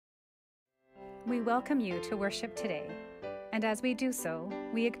We welcome you to worship today, and as we do so,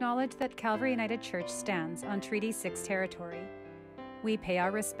 we acknowledge that Calvary United Church stands on Treaty 6 territory. We pay our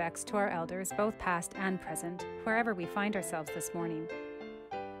respects to our elders, both past and present, wherever we find ourselves this morning.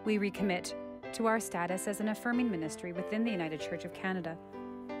 We recommit to our status as an affirming ministry within the United Church of Canada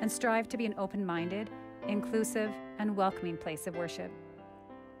and strive to be an open-minded, inclusive, and welcoming place of worship.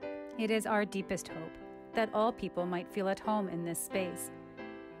 It is our deepest hope that all people might feel at home in this space,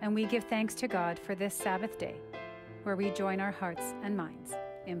 and we give thanks to God for this Sabbath day, where we join our hearts and minds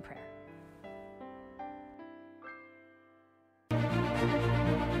in prayer.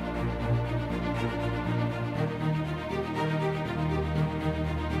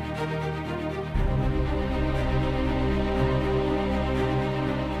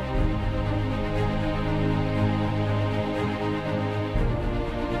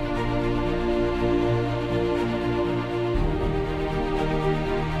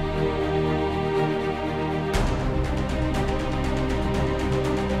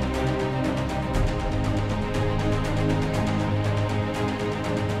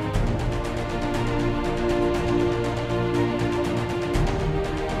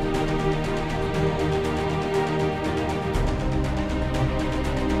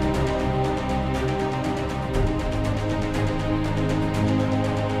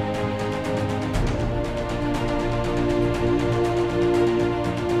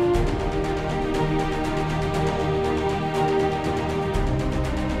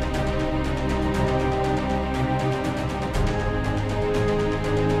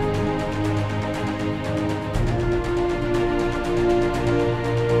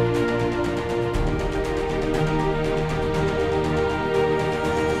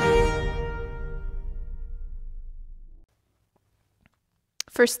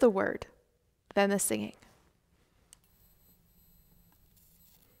 First the word, then the singing.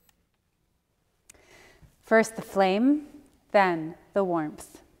 First the flame, then the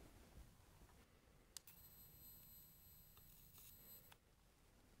warmth.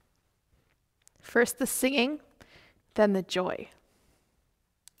 First the singing, then the joy.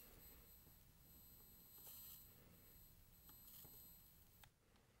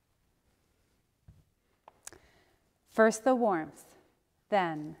 First the warmth,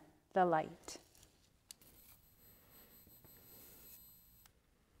 then the light.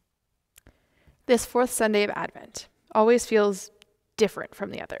 This fourth Sunday of Advent always feels different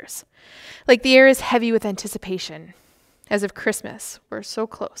from the others. Like the air is heavy with anticipation, as if Christmas were so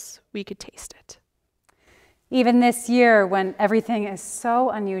close we could taste it. Even this year, when everything is so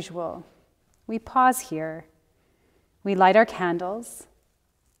unusual, we pause here, we light our candles,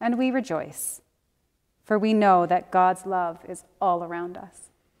 and we rejoice. For we know that God's love is all around us.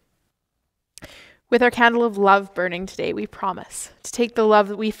 With our candle of love burning today, we promise to take the love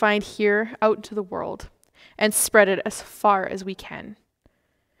that we find here out into the world and spread it as far as we can.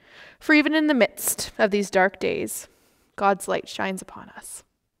 For even in the midst of these dark days, God's light shines upon us.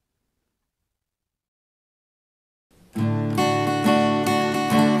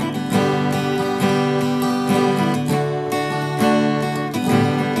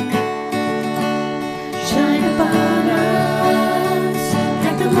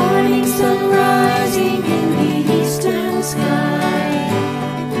 Sun rising in the eastern sky,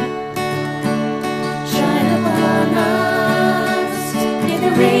 shine upon us in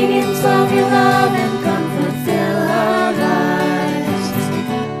the radiance of your love and comfort fill our lives.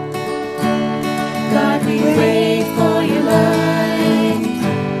 God, we wait for your light,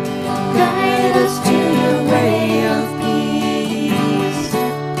 guide us to your way of peace.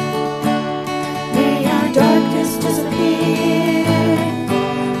 May our darkness disappear,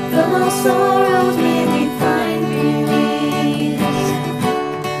 from our sorrows may we find release.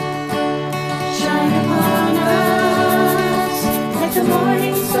 Shine upon us like the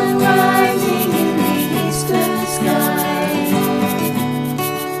morning sun rising in the eastern sky.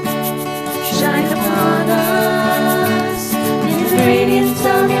 Shine upon us in the radiance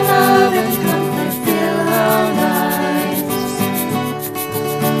of your love and comfort fill our lives.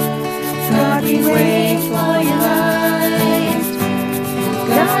 God, we wait for your light,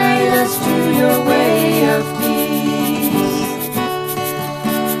 guide us to your way of peace.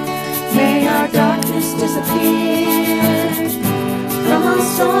 May our darkness disappear, from our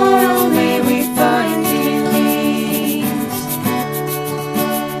sorrow may we find release.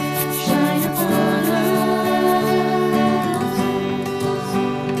 Shine upon us,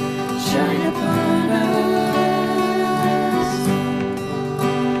 shine upon us,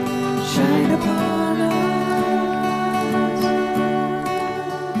 shine upon us.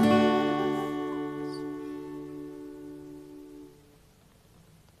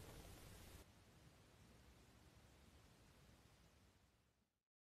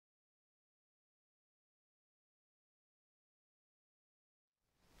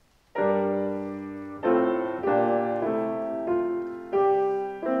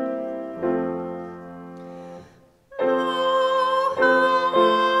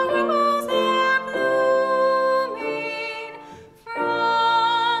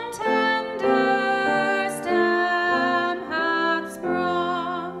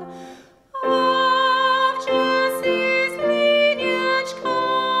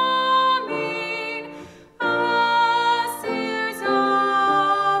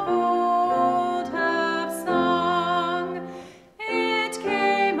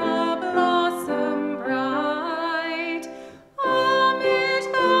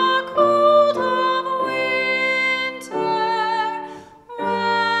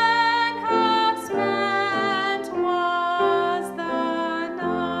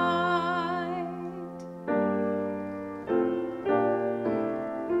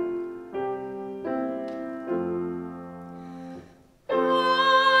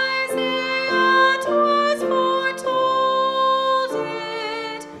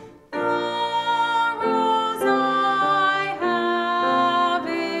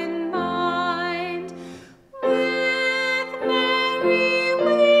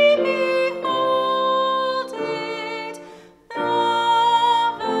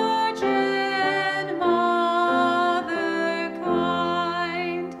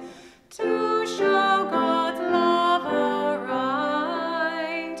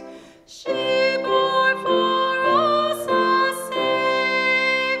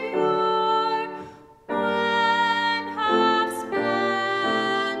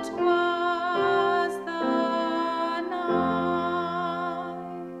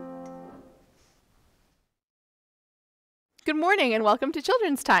 morning and welcome to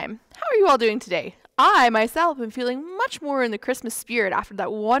Children's Time. How are you all doing today? I, myself, am feeling much more in the Christmas spirit after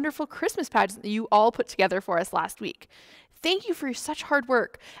that wonderful Christmas pageant that you all put together for us last week. Thank you for such hard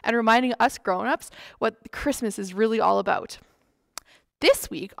work and reminding us grown-ups what Christmas is really all about. This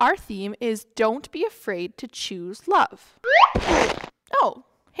week, our theme is Don't Be Afraid to Choose Love. Oh,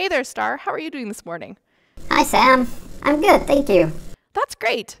 hey there, Star. How are you doing this morning? Hi, Sam. I'm good, thank you. That's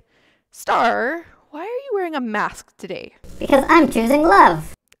great. Star, why are you wearing a mask today? Because I'm choosing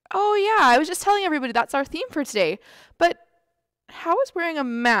love. Oh yeah, I was just telling everybody that's our theme for today. But how is wearing a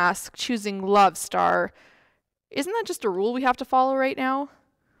mask choosing love, Star? Isn't that just a rule we have to follow right now?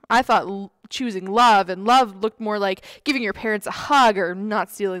 I thought choosing love and love looked more like giving your parents a hug or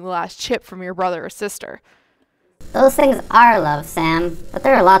not stealing the last chip from your brother or sister. Those things are love, Sam, but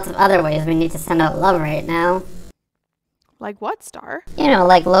there are lots of other ways we need to send out love right now. Like what, Star? You know,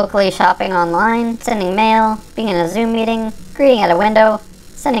 like locally shopping online, sending mail, being in a Zoom meeting, greeting at a window,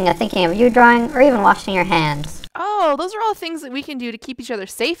 sending a thinking of you drawing, or even washing your hands. Oh, those are all things that we can do to keep each other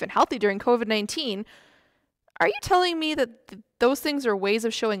safe and healthy during COVID-19. Are you telling me that those things are ways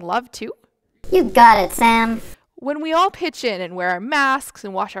of showing love too? You got it, Sam. When we all pitch in and wear our masks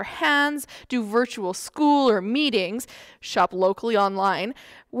and wash our hands, do virtual school or meetings, shop locally online,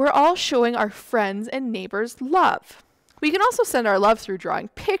 we're all showing our friends and neighbors love. We can also send our love through drawing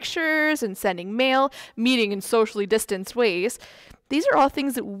pictures and sending mail, meeting in socially distanced ways. These are all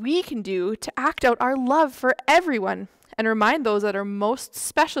things that we can do to act out our love for everyone and remind those that are most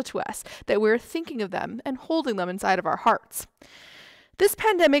special to us that we're thinking of them and holding them inside of our hearts. This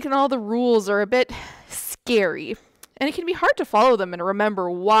pandemic and all the rules are a bit scary, and it can be hard to follow them and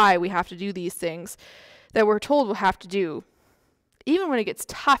remember why we have to do these things that we're told we'll have to do. Even when it gets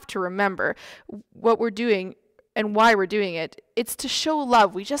tough to remember what we're doing and why we're doing it, it's to show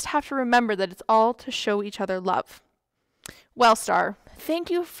love. We just have to remember that it's all to show each other love. Well, Star, thank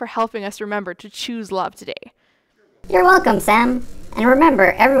you for helping us remember to choose love today. You're welcome, Sam. And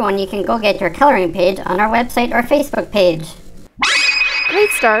remember, everyone, you can go get your coloring page on our website or Facebook page. Great,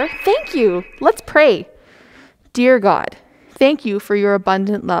 Star. Thank you. Let's pray. Dear God, thank you for your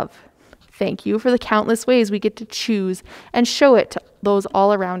abundant love. Thank you for the countless ways we get to choose and show it to those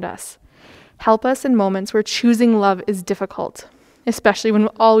all around us. Help us in moments where choosing love is difficult, especially when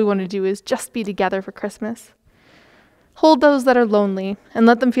all we want to do is just be together for Christmas. Hold those that are lonely and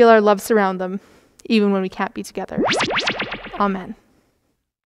let them feel our love surround them, even when we can't be together. Amen.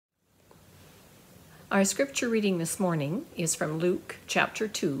 Our scripture reading this morning is from Luke chapter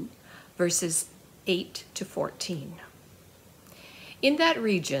 2, verses 8 to 14. In that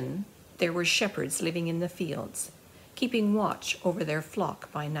region, there were shepherds living in the fields, keeping watch over their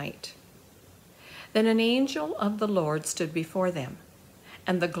flock by night. Then an angel of the Lord stood before them,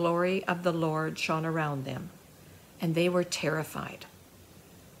 and the glory of the Lord shone around them, and they were terrified.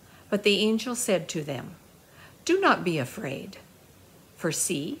 But the angel said to them, "Do not be afraid, for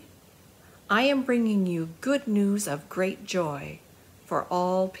see, I am bringing you good news of great joy for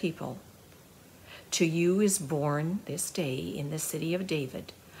all people. To you is born this day in the city of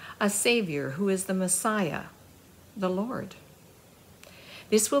David a Savior who is the Messiah, the Lord.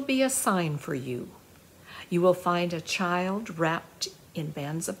 This will be a sign for you. You will find a child wrapped in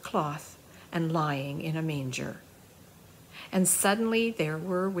bands of cloth and lying in a manger." And suddenly there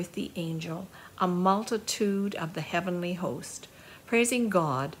were with the angel a multitude of the heavenly host, praising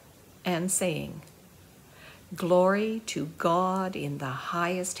God and saying, "Glory to God in the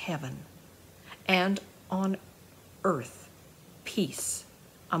highest heaven, and on earth peace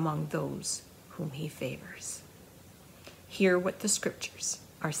among those whom he favors." Hear what the scriptures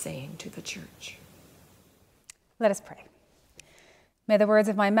are saying to the church. Let us pray. May the words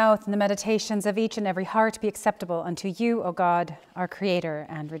of my mouth and the meditations of each and every heart be acceptable unto you, O God, our Creator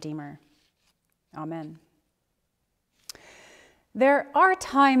and Redeemer. Amen. There are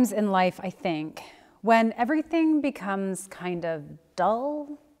times in life, I think, when everything becomes kind of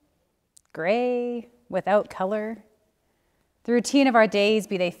dull, gray, without color. The routine of our days,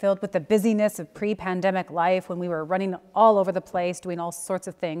 be they filled with the busyness of pre-pandemic life when we were running all over the place, doing all sorts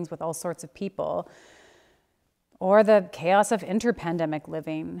of things with all sorts of people, or the chaos of inter-pandemic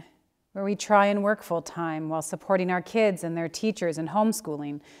living, where we try and work full-time while supporting our kids and their teachers and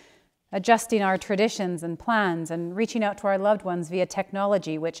homeschooling, adjusting our traditions and plans and reaching out to our loved ones via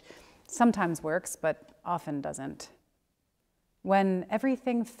technology, which sometimes works but often doesn't. When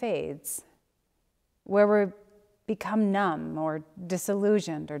everything fades, where we become numb or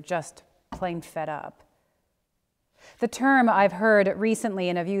disillusioned or just plain fed up. The term I've heard recently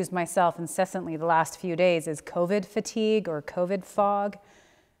and have used myself incessantly the last few days is COVID fatigue or COVID fog.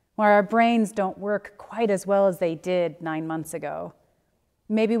 where our brains don't work quite as well as they did 9 months ago.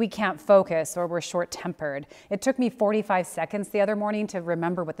 Maybe we can't focus or we're short-tempered. It took me 45 seconds the other morning to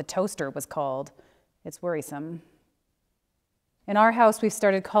remember what the toaster was called. It's worrisome. In our house, we've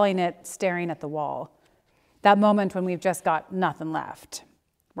started calling it staring at the wall. That moment when we've just got nothing left.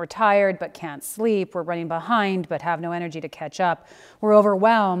 We're tired but can't sleep. We're running behind but have no energy to catch up. We're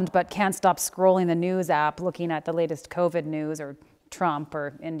overwhelmed but can't stop scrolling the news app looking at the latest COVID news or Trump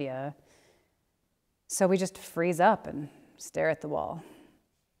or India. So we just freeze up and stare at the wall.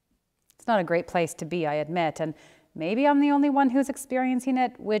 It's not a great place to be, I admit, and maybe I'm the only one who's experiencing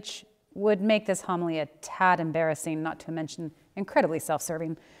it, which would make this homily a tad embarrassing, not to mention incredibly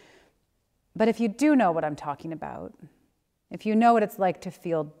self-serving. But if you do know what I'm talking about, if you know what it's like to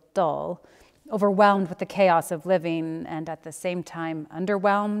feel dull, overwhelmed with the chaos of living, and at the same time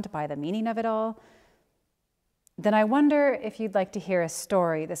underwhelmed by the meaning of it all, then I wonder if you'd like to hear a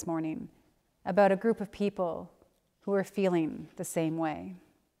story this morning about a group of people who are feeling the same way.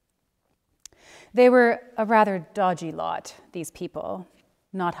 They were a rather dodgy lot, these people,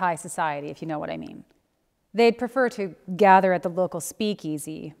 not high society, if you know what I mean. They'd prefer to gather at the local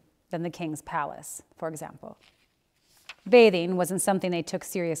speakeasy than the king's palace, for example. Bathing wasn't something they took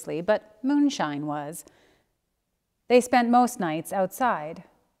seriously, but moonshine was. They spent most nights outside,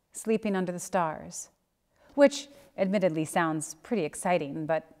 sleeping under the stars, which admittedly sounds pretty exciting,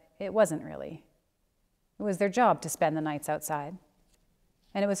 but it wasn't really. It was their job to spend the nights outside,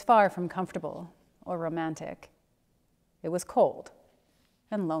 and it was far from comfortable or romantic. It was cold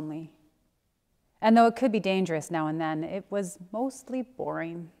and lonely. And though it could be dangerous now and then, it was mostly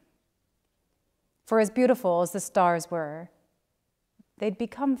boring. For as beautiful as the stars were, they'd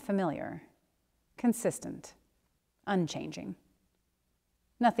become familiar, consistent, unchanging.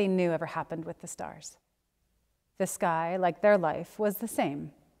 Nothing new ever happened with the stars. The sky, like their life, was the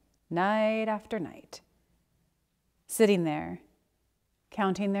same, night after night. Sitting there,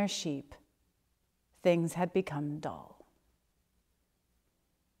 counting their sheep, things had become dull.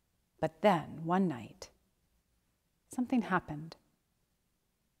 But then, one night, something happened.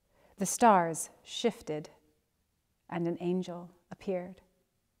 The stars shifted, and an angel appeared.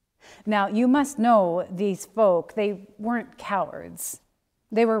 Now, you must know these folk, they weren't cowards.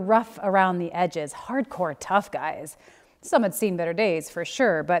 They were rough around the edges, hardcore tough guys. Some had seen better days, for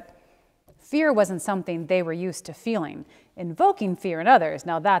sure, but fear wasn't something they were used to feeling. Invoking fear in others,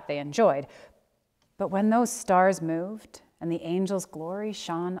 now that they enjoyed. But when those stars moved and the angel's glory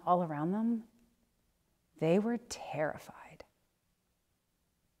shone all around them, they were terrified.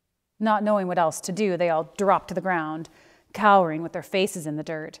 Not knowing what else to do, they all dropped to the ground, cowering with their faces in the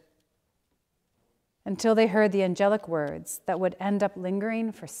dirt, until they heard the angelic words that would end up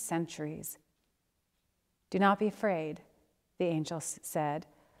lingering for centuries. "Do not be afraid," the angel said.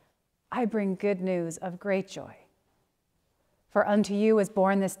 "I bring good news of great joy. For unto you is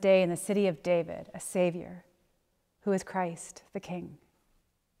born this day in the city of David a Savior, who is Christ the King."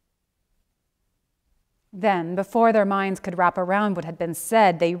 Then, before their minds could wrap around what had been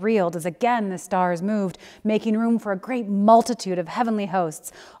said, they reeled as again the stars moved, making room for a great multitude of heavenly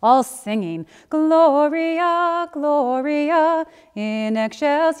hosts, all singing, "Gloria, Gloria, in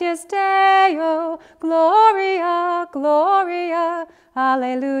excelsis Deo, Gloria, Gloria,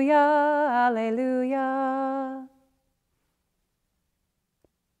 Alleluia, Alleluia."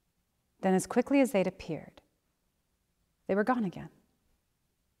 Then, as quickly as they'd appeared, they were gone again.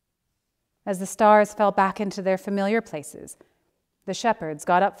 As the stars fell back into their familiar places, the shepherds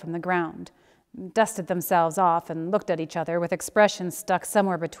got up from the ground, dusted themselves off, and looked at each other with expressions stuck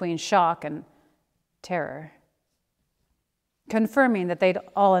somewhere between shock and terror. Confirming that they'd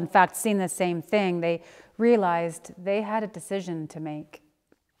all in fact seen the same thing, they realized they had a decision to make.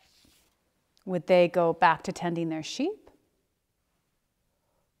 Would they go back to tending their sheep?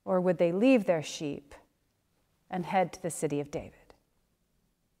 Or would they leave their sheep and head to the city of David?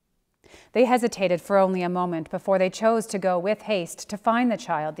 They hesitated for only a moment before they chose to go with haste to find the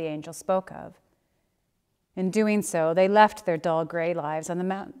child the angel spoke of. In doing so, they left their dull gray lives on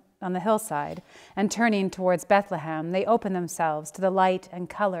the hillside, and turning towards Bethlehem, they opened themselves to the light and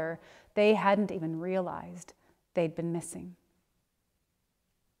color they hadn't even realized they'd been missing.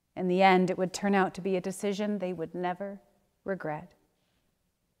 In the end, it would turn out to be a decision they would never regret.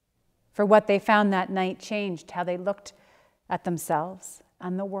 For what they found that night changed how they looked at themselves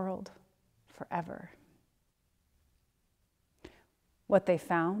and the world forever. What they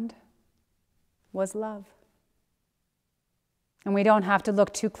found was love. And we don't have to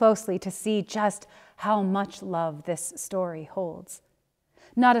look too closely to see just how much love this story holds.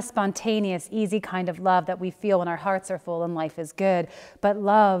 Not a spontaneous, easy kind of love that we feel when our hearts are full and life is good, but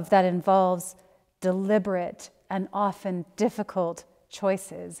love that involves deliberate and often difficult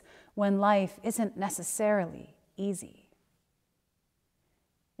choices when life isn't necessarily easy.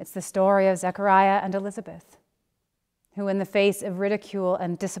 It's the story of Zechariah and Elizabeth, who in the face of ridicule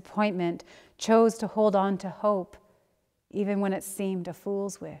and disappointment chose to hold on to hope, even when it seemed a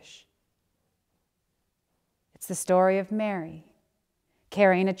fool's wish. It's the story of Mary,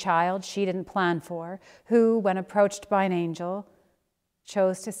 carrying a child she didn't plan for, who, when approached by an angel,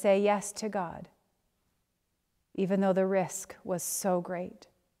 chose to say yes to God, even though the risk was so great.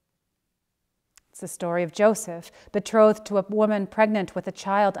 It's the story of Joseph, betrothed to a woman pregnant with a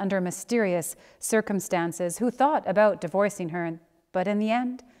child under mysterious circumstances, who thought about divorcing her, but in the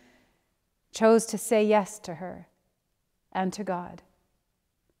end, chose to say yes to her and to God,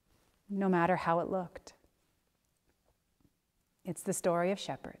 no matter how it looked. It's the story of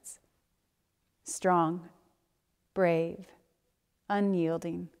shepherds, strong, brave,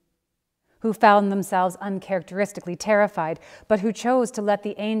 unyielding, who found themselves uncharacteristically terrified, but who chose to let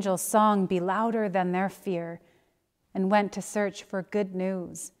the angel's song be louder than their fear and went to search for good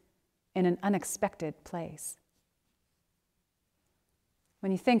news in an unexpected place.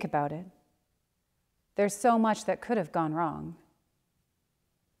 When you think about it, there's so much that could have gone wrong.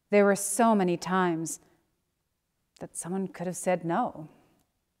 There were so many times that someone could have said no,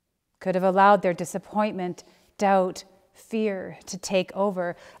 could have allowed their disappointment, doubt, fear to take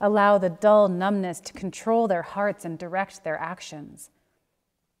over, allow the dull numbness to control their hearts and direct their actions.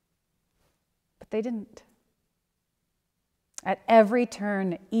 But they didn't. At every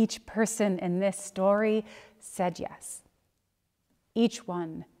turn, each person in this story said yes. Each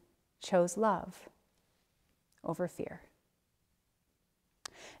one chose love over fear.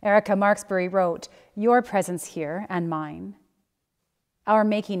 Erica Marksbury wrote, "Your presence here and mine, our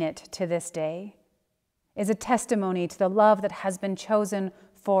making it to this day, is a testimony to the love that has been chosen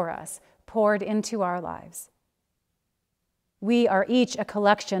for us, poured into our lives. We are each a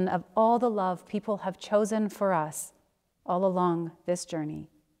collection of all the love people have chosen for us all along this journey.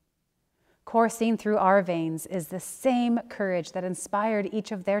 Coursing through our veins is the same courage that inspired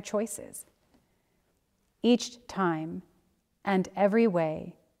each of their choices. Each time and every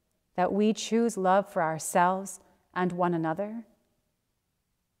way that we choose love for ourselves and one another,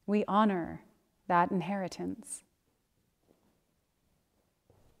 we honor that inheritance."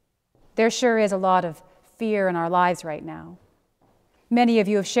 There sure is a lot of fear in our lives right now. Many of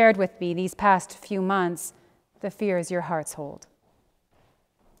you have shared with me these past few months the fears your hearts hold.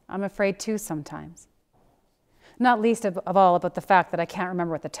 I'm afraid too sometimes. Not least of all about the fact that I can't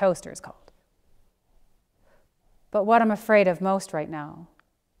remember what the toaster is called. But what I'm afraid of most right now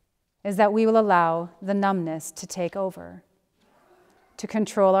is that we will allow the numbness to take over, to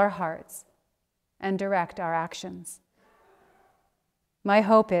control our hearts and direct our actions. My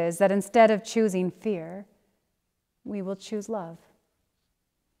hope is that instead of choosing fear, we will choose love.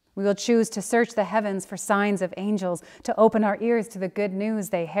 We will choose to search the heavens for signs of angels, to open our ears to the good news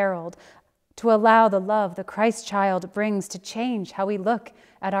they herald, to allow the love the Christ child brings to change how we look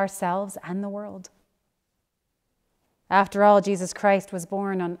at ourselves and the world. After all, Jesus Christ was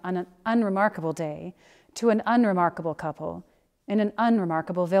born on an unremarkable day to an unremarkable couple in an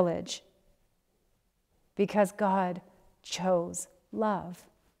unremarkable village, because God chose love.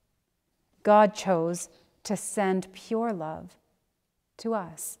 God chose to send pure love to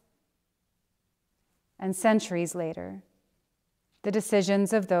us. And centuries later, the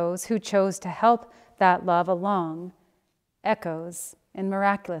decisions of those who chose to help that love along echoes in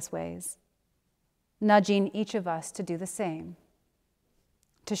miraculous ways, nudging each of us to do the same,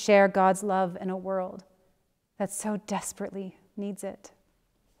 to share God's love in a world that so desperately needs it.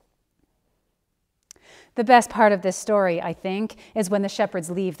 The best part of this story, I think, is when the shepherds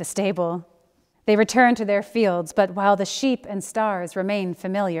leave the stable. They return to their fields, but while the sheep and stars remain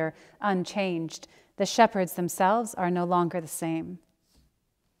familiar, unchanged, the shepherds themselves are no longer the same.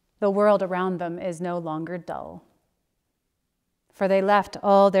 The world around them is no longer dull. For they left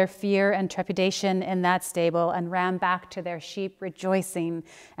all their fear and trepidation in that stable and ran back to their sheep, rejoicing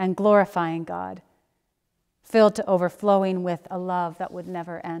and glorifying God, filled to overflowing with a love that would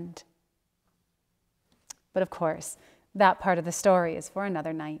never end. But of course, that part of the story is for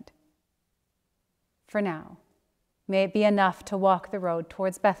another night. For now, may it be enough to walk the road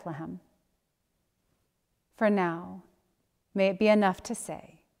towards Bethlehem. For now, may it be enough to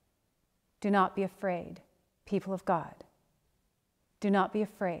say, do not be afraid, people of God. Do not be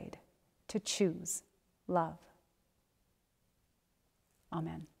afraid to choose love.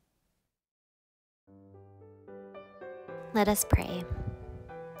 Amen. Let us pray.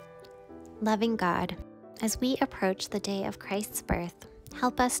 Loving God, as we approach the day of Christ's birth,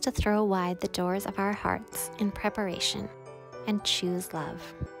 help us to throw wide the doors of our hearts in preparation and choose love.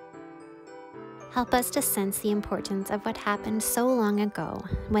 Help us to sense the importance of what happened so long ago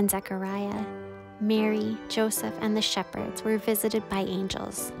when Zechariah, Mary, Joseph, and the shepherds were visited by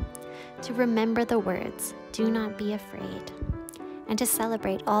angels, to remember the words, "Do not be afraid," and to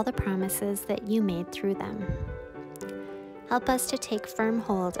celebrate all the promises that you made through them. Help us to take firm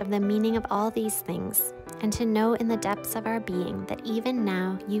hold of the meaning of all these things and to know in the depths of our being that even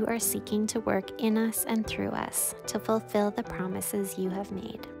now you are seeking to work in us and through us to fulfill the promises you have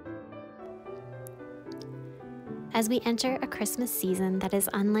made. As we enter a Christmas season that is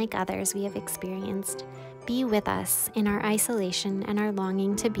unlike others we have experienced, be with us in our isolation and our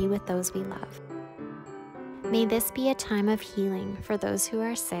longing to be with those we love. May this be a time of healing for those who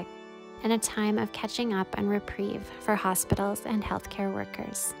are sick and a time of catching up and reprieve for hospitals and healthcare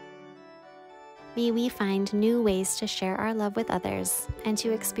workers. May we find new ways to share our love with others and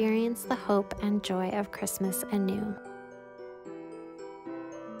to experience the hope and joy of Christmas anew.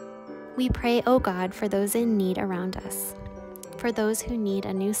 We pray, O God, for those in need around us, for those who need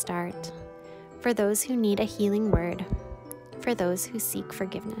a new start, for those who need a healing word, for those who seek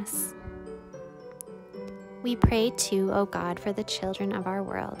forgiveness. We pray too, O God, for the children of our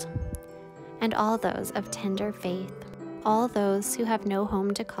world, and all those of tender faith, all those who have no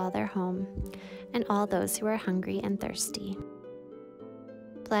home to call their home, and all those who are hungry and thirsty.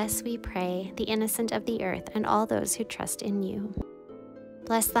 Bless, we pray, the innocent of the earth and all those who trust in you.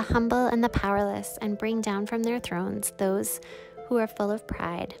 Bless the humble and the powerless, and bring down from their thrones those who are full of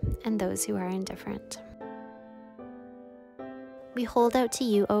pride and those who are indifferent. We hold out to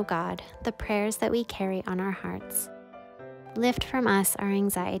you, O God, the prayers that we carry on our hearts. Lift from us our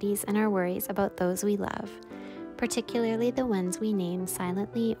anxieties and our worries about those we love, particularly the ones we name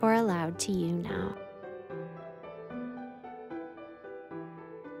silently or aloud to you now.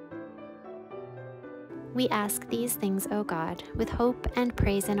 We ask these things, O God, with hope and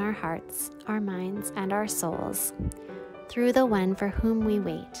praise in our hearts, our minds, and our souls, through the one for whom we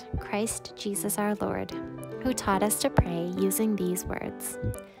wait, Christ Jesus our Lord, who taught us to pray using these words: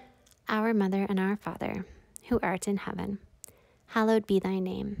 Our Mother and our Father, who art in heaven, hallowed be thy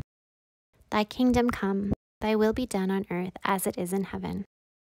name. Thy kingdom come, thy will be done on earth as it is in heaven.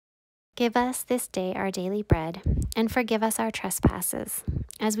 Give us this day our daily bread, and forgive us our trespasses,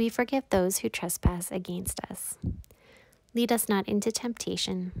 as we forgive those who trespass against us. Lead us not into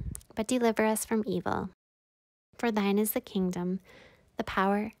temptation, but deliver us from evil. For thine is the kingdom, the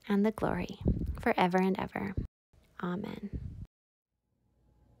power, and the glory, forever and ever. Amen.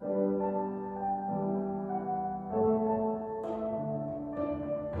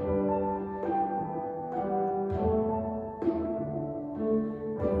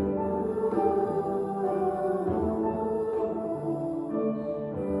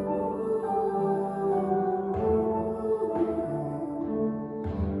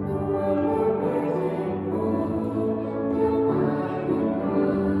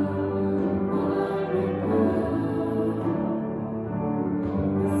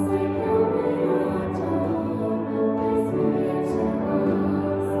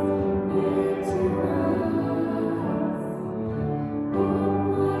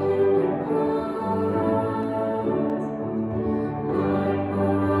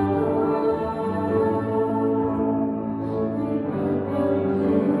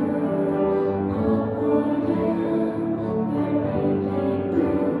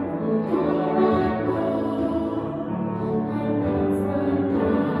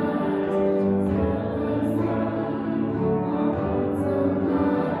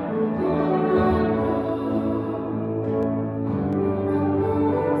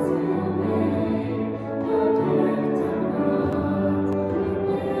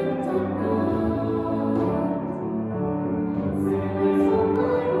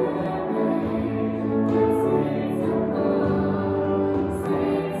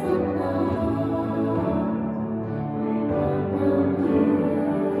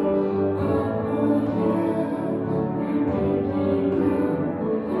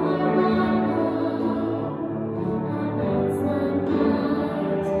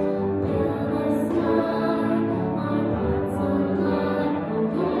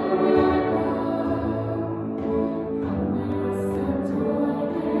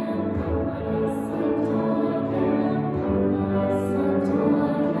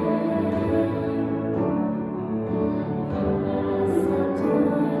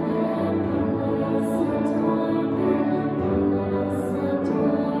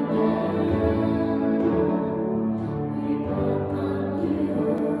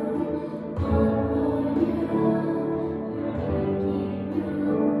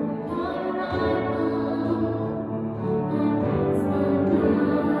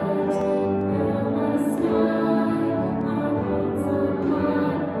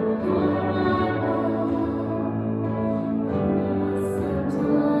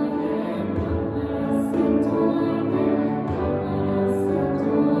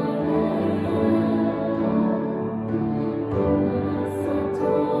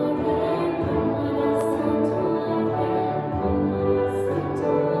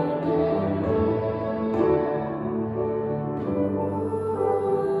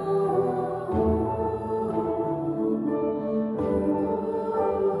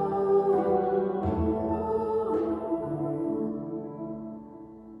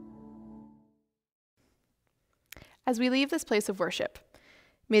 As we leave this place of worship,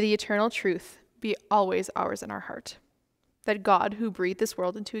 may the eternal truth be always ours in our heart, that God, who breathed this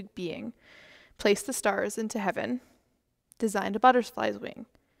world into being, placed the stars into heaven, designed a butterfly's wing,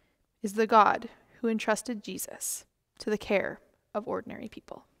 is the God who entrusted Jesus to the care of ordinary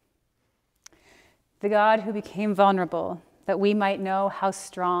people. The God who became vulnerable, that we might know how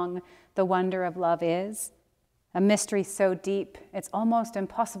strong the wonder of love is, a mystery so deep it's almost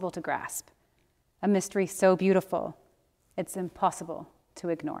impossible to grasp, a mystery so beautiful it's impossible to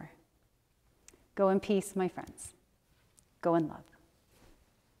ignore. Go in peace, my friends. Go in love.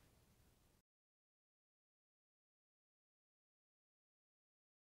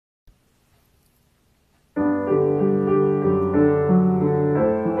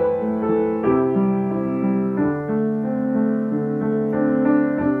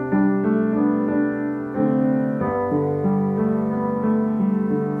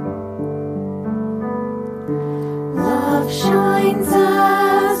 Love shines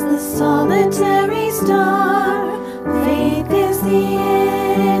as the solitary star. Faith is the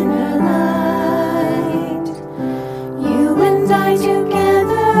inner light. You and I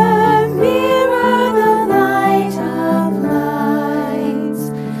together mirror the light of lights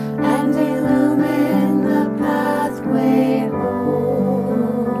and illumine the pathway home.